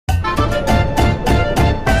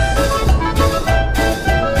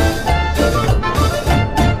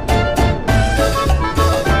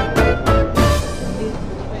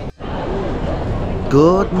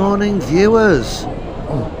Good morning, viewers.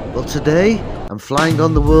 Well, today I'm flying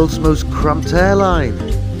on the world's most cramped airline.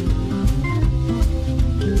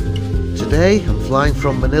 Today I'm flying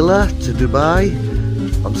from Manila to Dubai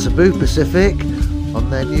on Cebu Pacific on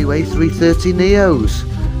their new A330 Neos,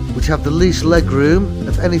 which have the least legroom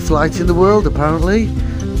of any flight in the world apparently.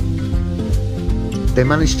 They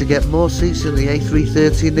managed to get more seats in the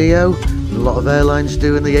A330 Neo than a lot of airlines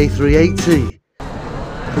do in the A380.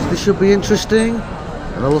 So this should be interesting,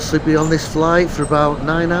 and I'll also be on this flight for about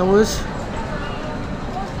 9 hours.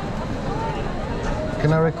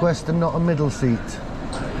 Can I request not a middle seat?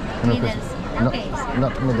 Middle seat, okay.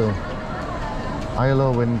 Not middle.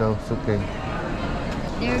 Aisle window, it's okay.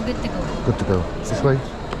 They're good to go. Good to go. This way.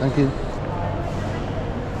 Thank you.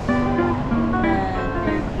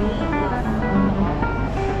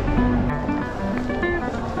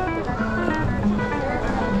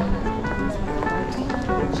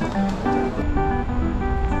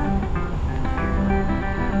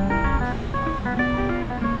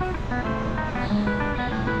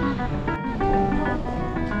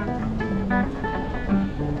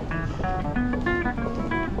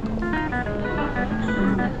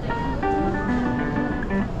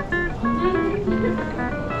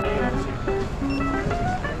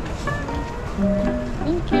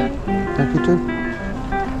 Thank you too.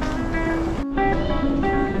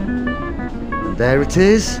 And there it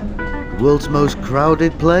is, the world's most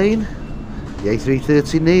crowded plane, the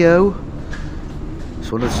A330 Neo.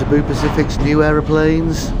 It's one of Cebu Pacific's new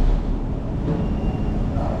aeroplanes.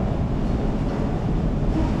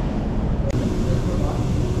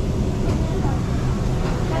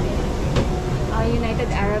 United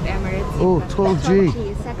Arab Emirates. Oh, 12G.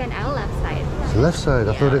 Second aisle left side. It's the left side.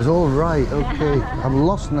 I thought it was all right. Okay, I'm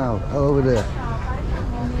lost now. Oh, over there.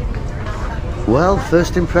 Well,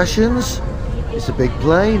 first impressions. It's a big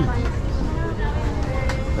plane.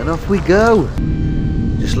 And off we go.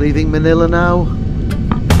 Just leaving Manila now.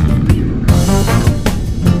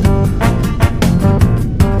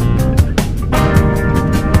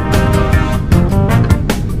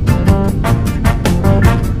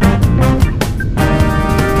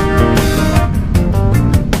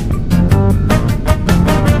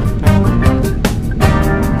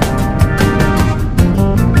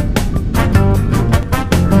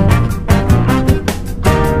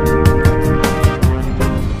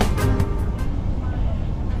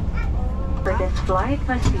 Flight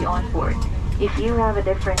must be on board. If you have a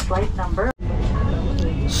different flight number.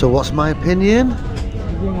 So what's my opinion?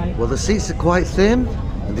 Well, the seats are quite thin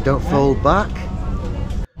and they don't fold back.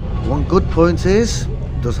 One good point is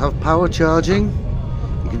it does have power charging.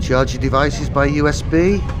 You can charge your devices by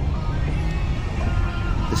USB.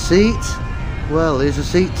 The seat, well, here's a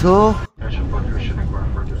seat tour.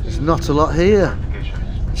 There's not a lot here.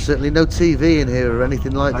 Certainly no TV in here or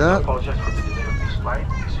anything like that.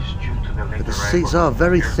 But the seats are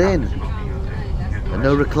very thin and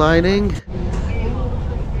no reclining.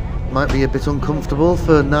 Might be a bit uncomfortable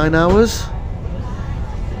for 9 hours,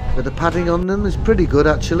 but the padding on them is pretty good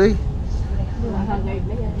actually.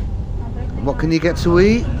 And what can you get to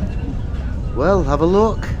eat? Well, have a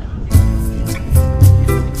look.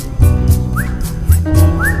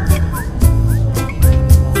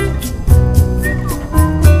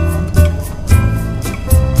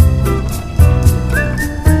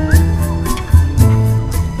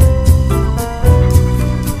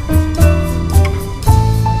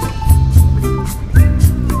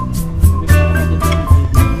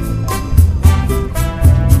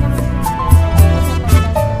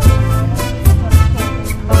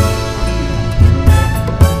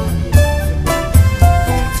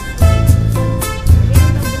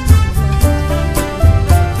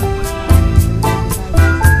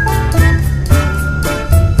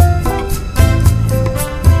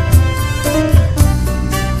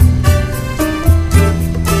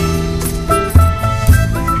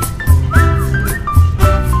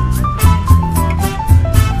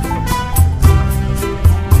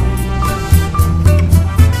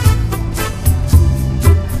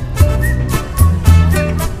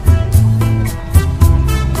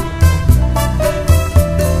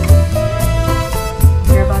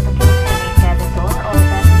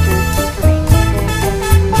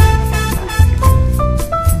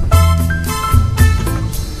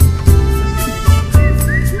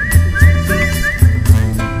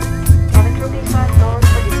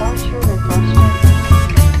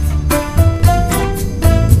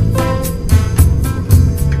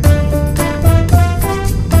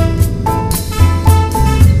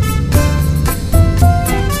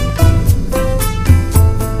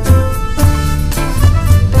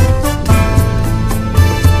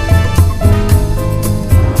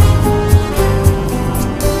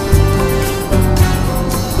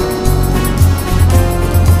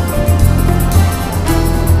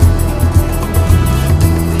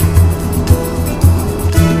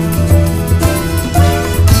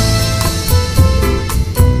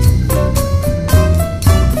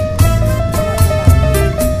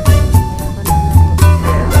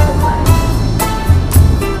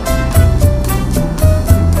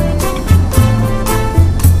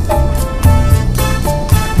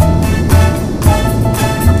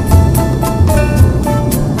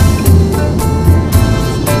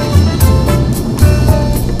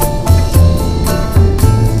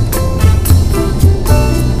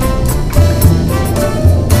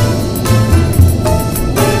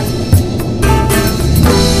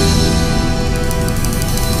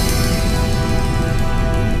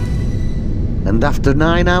 And after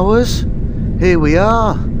 9 hours, here we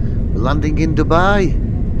are. We're landing in Dubai.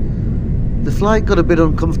 The flight got a bit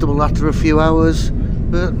uncomfortable after a few hours,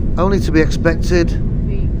 but only to be expected.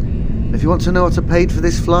 If you want to know what I paid for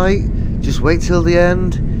this flight, just wait till the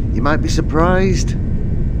end. You might be surprised.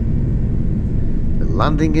 We're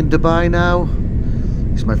landing in Dubai now.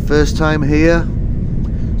 It's my first time here,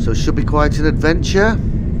 so it should be quite an adventure.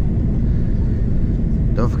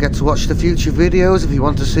 Don't forget to watch the future videos if you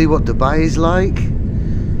want to see what Dubai is like.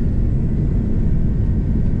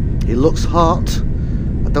 It looks hot.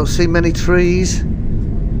 I don't see many trees.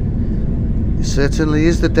 It certainly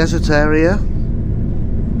is the desert area.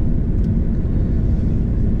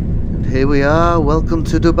 And here we are. Welcome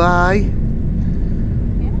to Dubai.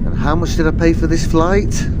 And how much did I pay for this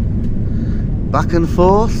flight? Back and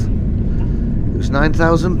forth? It was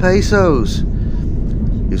 9,000 pesos.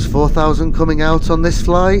 It was 4,000 coming out on this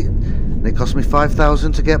flight, and it cost me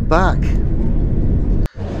 5,000 to get back.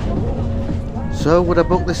 So would I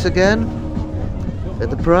book this again? At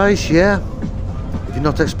the price, yeah. If you're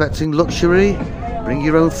not expecting luxury, bring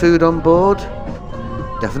your own food on board.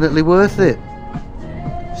 Definitely worth it.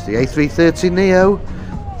 It's the A330 Neo.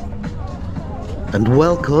 And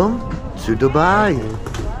welcome to Dubai.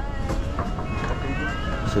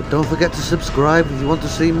 So don't forget to subscribe if you want to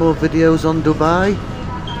see more videos on Dubai.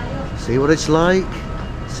 See what it's like.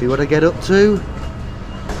 See what I get up to.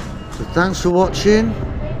 So thanks for watching.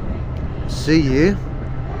 See you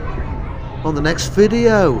on the next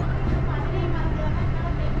video.